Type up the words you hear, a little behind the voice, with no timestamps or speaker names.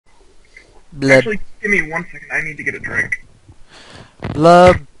Blood. Actually, give me 1 second. I need to get a drink.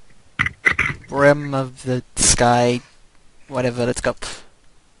 Blood. Brim of the sky. Whatever, let's go.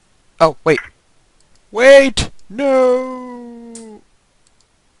 Oh, wait. Wait! No!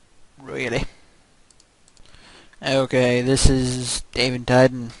 Really? Okay, this is David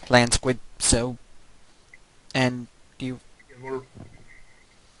Tide and Land Squid, so... And you...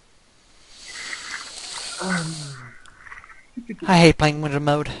 I hate playing winter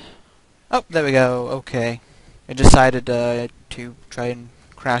mode. Oh, there we go, okay. It decided to try and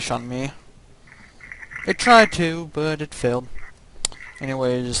crash on me. It tried to, but it failed.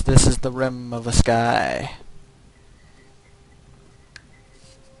 Anyways, this is the rim of a sky.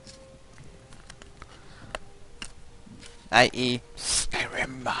 I.e.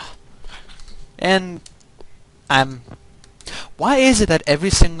 Skyrim. And why is it that every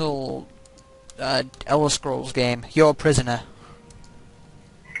single Elder Scrolls game, you're a prisoner?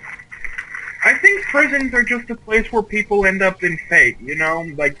 I think prisons are just a place where people end up in fate, you know?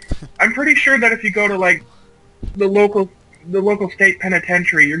 Like, I'm pretty sure that if you go to, like, the local state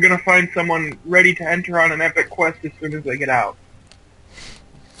penitentiary, you're gonna find someone ready to enter on an epic quest as soon as they get out.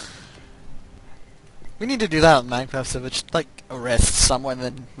 We need to do that on Minecraft, so it's like arrest someone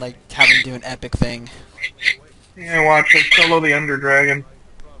and like have them do an epic thing. Yeah, watch, like, solo the Ender Dragon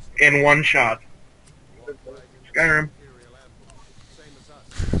in one shot. Skyrim.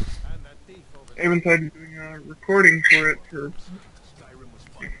 I even started doing a recording for it for...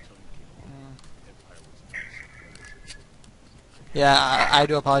 Yeah, I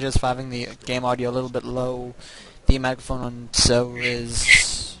do apologize for having the game audio a little bit low. The microphone on so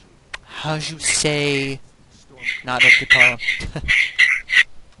is... how'd you say... not up to par.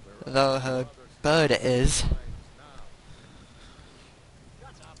 Though her bird is...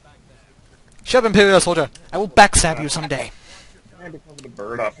 Shut up, Imperial Soldier! I will backstab you someday! I had to cover the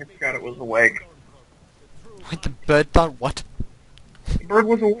bird up. I forgot it was awake. Wait, the bird thought what? The bird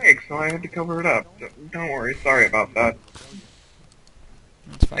was awake, so I had to cover it up. Don't worry, sorry about that.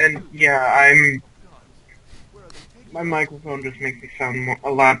 That's fine. And, yeah, my microphone just makes me sound a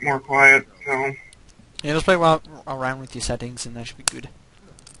lot more quiet, so... Yeah, just play around with your settings and that should be good.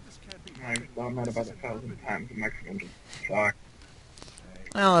 I've done that about 1,000 times. The microphone just sucks.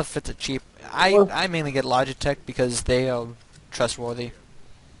 Well, if it's a cheap... I mainly get Logitech because they are trustworthy.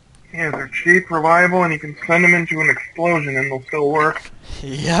 Yeah, they're cheap, reliable, and you can send them into an explosion and they'll still work.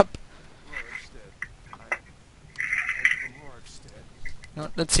 Yep. You know,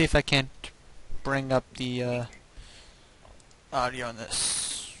 let's see if I can't bring up the audio on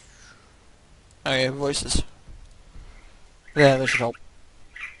this. Okay, voices. Yeah, that should help.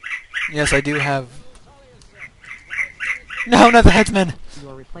 Yes, I do have... No, not the headsman!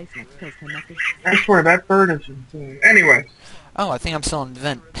 Your replacement has connected. I swear, that bird is insane. Anyway. Oh, I think I'm still on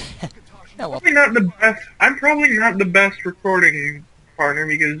vent. Yeah, well. Probably not the best. I'm probably not the best recording partner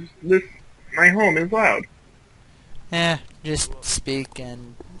because my home is loud. Just speak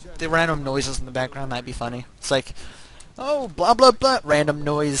and the random noises in the background might be funny. It's like, oh, blah blah blah, random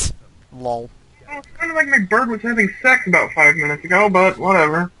noise, lol. Well, it's kind of like my bird was having sex about 5 minutes ago, but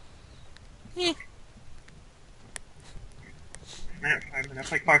whatever. Eh. Not 5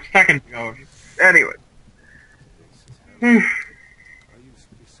 minutes, like 5 seconds ago. Anyway. I used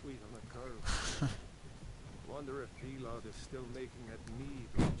to be sweet on a curve. Wonder if Elon is still making at me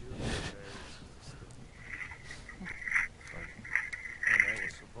the junior days. When I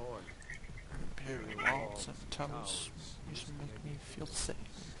was born. Very lots of tongues used to make me feel safe.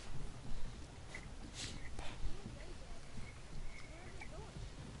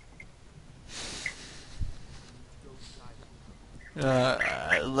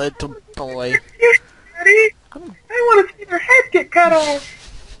 Little boy. Daddy, I want to see their head get cut off.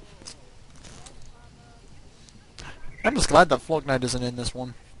 I'm just glad that Flog Knight isn't in this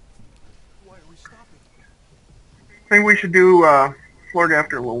one. I think we should do Florg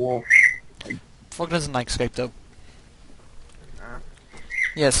after the Wolf. Flog doesn't like Skype though.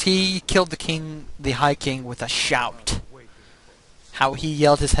 Yes, he killed the High King with a shout. How he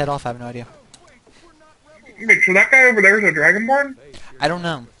yelled his head off, I have no idea. Wait, so that guy over there is a Dragonborn? I don't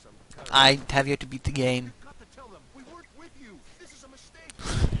know. I have yet to beat the game.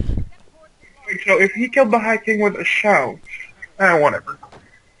 Wait, so if he killed the High King with a shout, whatever.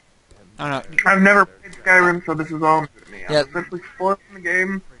 I don't know. I've never played Skyrim, so this is all new to me. Yeah. I'm simply exploring the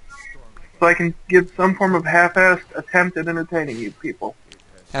game so I can give some form of half-assed attempt at entertaining you people.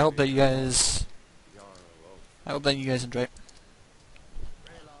 I hope that you guys enjoy it.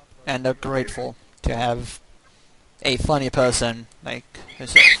 And are grateful to have a funny person like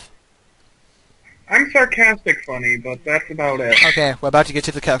yourself. I'm sarcastic funny, but that's about it. Okay, we're about to get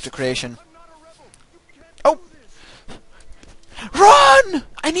to the character creation. Run!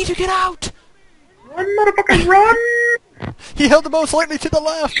 I need to get out! Run, motherfucker, run! He held the bow slightly to the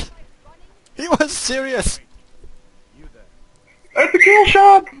left! He was serious! You there. That's a kill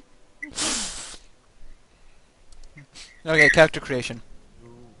shot! Okay, character creation. Who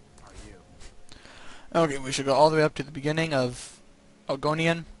are you? Okay, we should go all the way up to the beginning of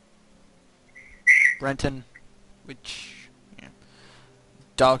Ogonian. Brenton. Which... yeah.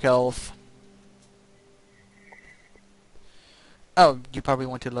 Dark Elf. Oh, you probably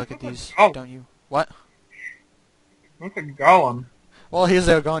want to look at these, Oh. don't you? What? Look at Gollum. Well, he's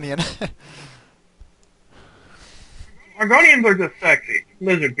the Ogonian. Argonians are just sexy.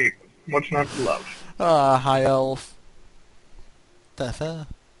 Lizard people. What's not to love? High Elf. Defa.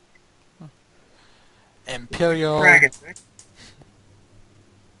 Imperial. Dragon.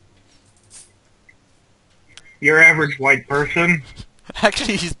 Your average white person.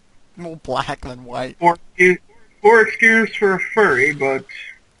 Actually, he's more black than white. Or excuse for a furry, but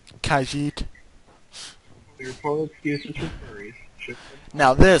Khajiit. your full excuses for furries. Shit.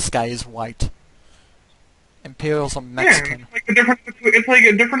 Now this guy is white. Imperials are Mexican. Yeah, it's like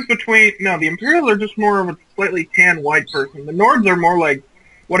a difference between no, the Imperials are just more of a slightly tan white person. The Nords are more like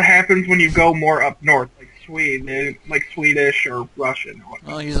what happens when you go more up north, like Sweden, like Swedish or Russian. Or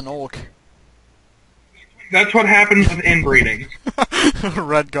whatnot. Oh, he's an orc. That's what happens with inbreeding.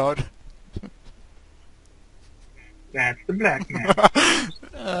 Red God. That's the black man.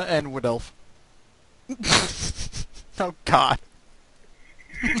 And Wood Elf. Oh God.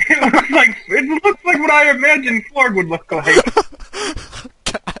 It looks like what I imagined Florg would look like.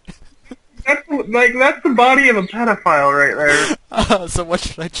 God. That's the body of a pedophile right there. So what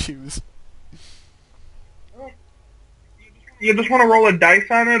should I choose? You just want to roll a dice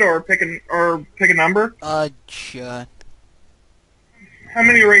on it, or pick a number. Sure. How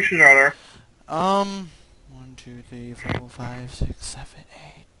many races are there? 1, 2, 3, 4, 5, 6, 7,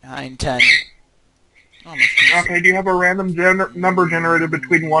 8, 9, 10. Okay, do you have a random number generated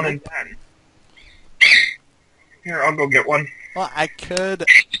between 1 and 10? Here, I'll go get one. Well, I could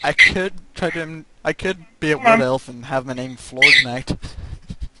try to, I could be a Come on. Wood Elf and have my name Florg Knight.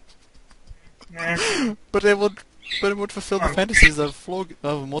 Nah. But it would fulfill the fantasies of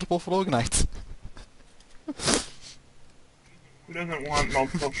multiple Florg Knights. Who doesn't want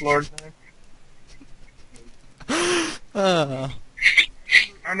multiple floors?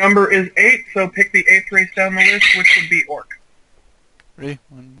 Our number is 8, so pick the 8th race down the list, which would be Orc. Ready?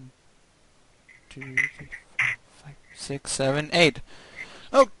 1, 2, 3, 4, 5, 6, 7, 8.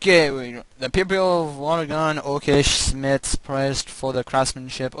 Okay, the people of Watergun, Orcish smiths, prized for their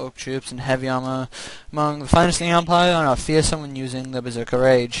craftsmanship, oak troops, and heavy armor, among the finest in the Empire, and are fearsome when using the Berserker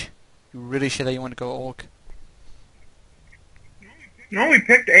Rage. You really sure that you want to go Orc? No, we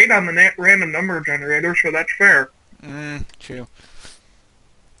picked 8 on the random number generator, so that's fair. True.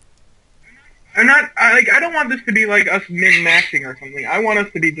 I don't want this to be like us min-maxing or something. I want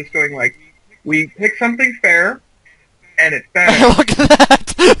us to be just going like, we pick something fair, and it's better. Look at that!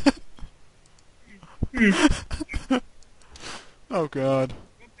 Oh God.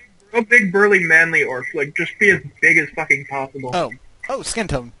 Go big, burly, manly orc. Like, just be as big as fucking possible. Oh, skin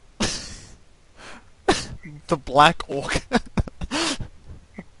tone. The black orc.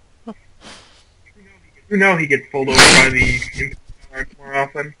 You know he gets pulled over by the Imperial more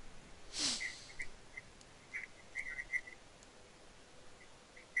often.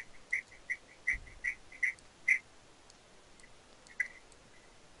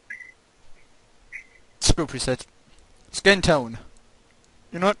 Screw presets. Skin tone.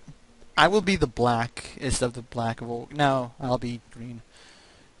 You know what? I will be the black instead of the black of orc. No, I'll be green.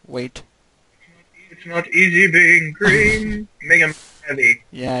 Wait. It's not easy being green. Make him heavy.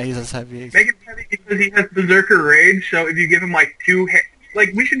 Yeah, he's as heavy. Make him heavy because he has Berserker Rage, so if you give him like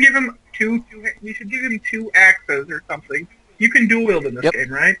we should give him two axes or something. You can dual wield in this game,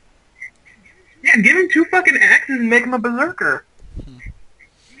 right? Yeah, give him 2 fucking axes and make him a Berserker.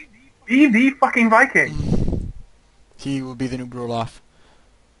 Be the fucking Viking. He will be the new Broloff.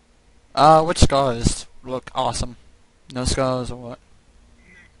 Which scars look awesome? No scars or what?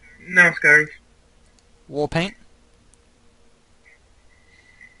 No scars. War paint?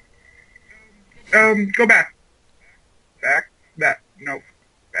 Go back. Back. No.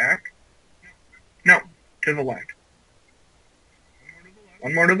 Back. No. To the left.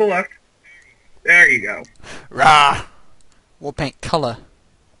 One more to the left. There you go. Rah! War paint color.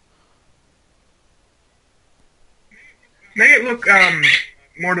 Make it look,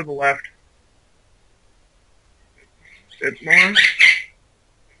 more to the left. Bit more.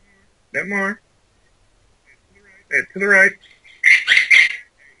 Bit more. Bit to the right.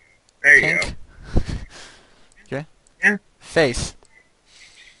 There you go. Okay. Yeah. Face.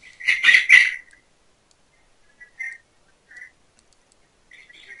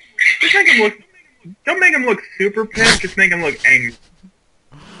 make him look super pissed. Just make him look angry.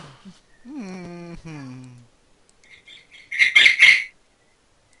 Mm-hmm.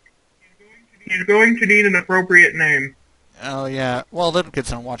 He's going to need an appropriate name. Oh yeah. Well, little kids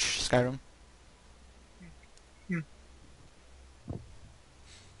don't watch Skyrim.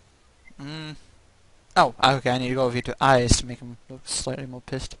 Mm. Oh, okay. I need to go over here to eyes to make him look slightly more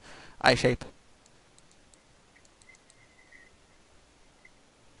pissed. Eye shape.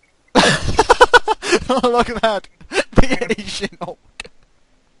 Oh, look at that! The Asian Hulk.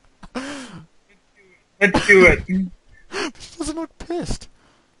 Let's do it. He doesn't look pissed.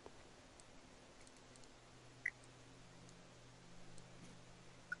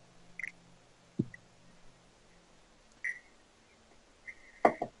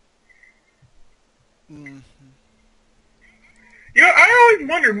 Mm. You know, I always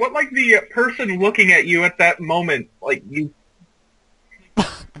wondered what, like, the person looking at you at that moment, like,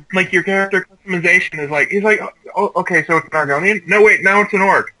 like, your character customization is like, he's like, oh, okay, so it's an Argonian? No, wait, now it's an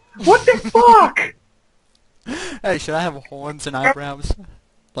orc. What the fuck? Hey, should I have horns and eyebrows?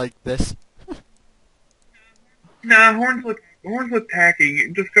 Like this? Nah, horns look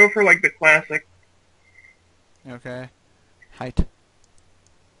tacky. Just go for, like, the classic. Okay. Height.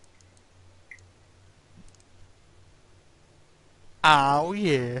 Oh,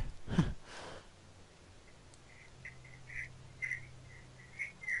 yeah.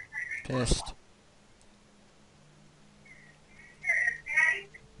 Pissed.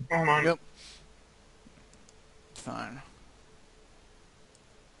 Hold on. Yep. Fine.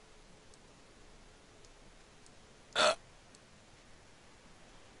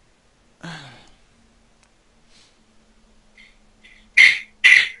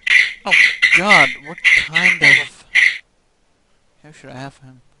 Oh God! What kind of? How should I have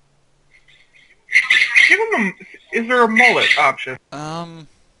him? Give him a... Is there a mullet option?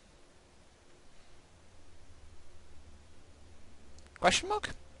 Question mark?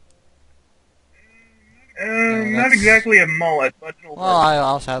 Not that's- exactly a mullet, but it'll Well, work. I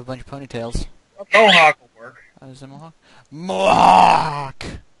also have a bunch of ponytails. A mohawk will work. Is it mohawk? Mohawk!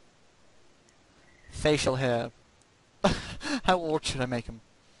 Facial hair. How old should I make him?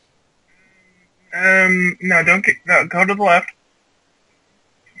 No, don't get... No, go to the left.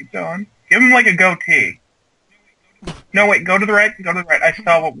 Keep going. Give him, like, a goatee. No, wait, go to the right. Go to the right. I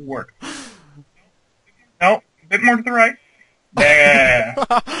saw what would work. No, a bit more to the right. There.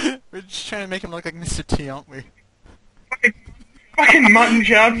 We're just trying to make him look like Mr. T, aren't we? Fucking mutton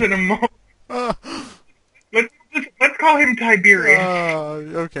chops and a mo... Let's call him Tiberius.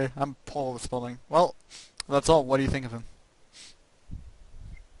 Okay, I'm Paul with spelling. Well, that's all. What do you think of him?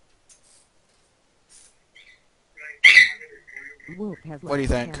 Wolf has What do you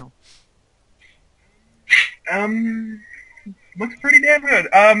left the think? channel. Looks pretty damn good.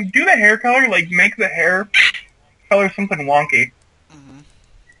 Do the hair color, like, make the hair color something wonky. Mm-hmm.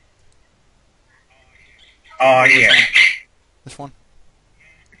 Oh, yeah. This one?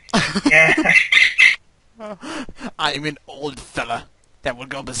 Yeah. I'm an old fella that will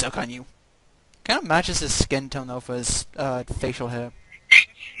go berserk on you. Kind of matches his skin tone though for his facial hair.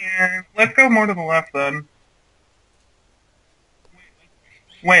 Yeah, let's go more to the left then.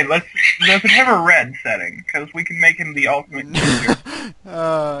 Wait, does it have a red setting? Because we can make him the ultimate ginger.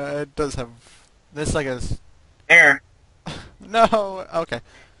 It does have... This like a... There. No! Okay.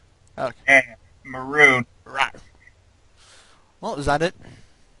 Okay. Yeah, maroon. Right. Well, is that it?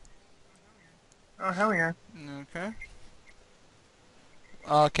 Oh, hell yeah. Okay.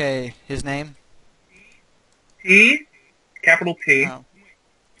 Okay, his name? T, capital T. Oh.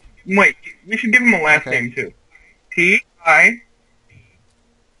 Wait, we should give him a last Okay. name too. T-I-B-E.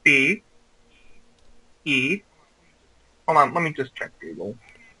 Hold on, let me just check Google.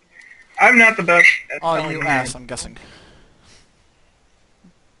 I'm not the best at Oh, spelling you names. ass, I'm guessing.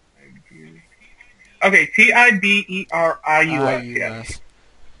 Okay, T-I-B-E-R-I-U-S, yes.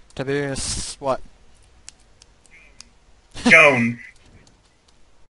 Tiberius, what? Jones.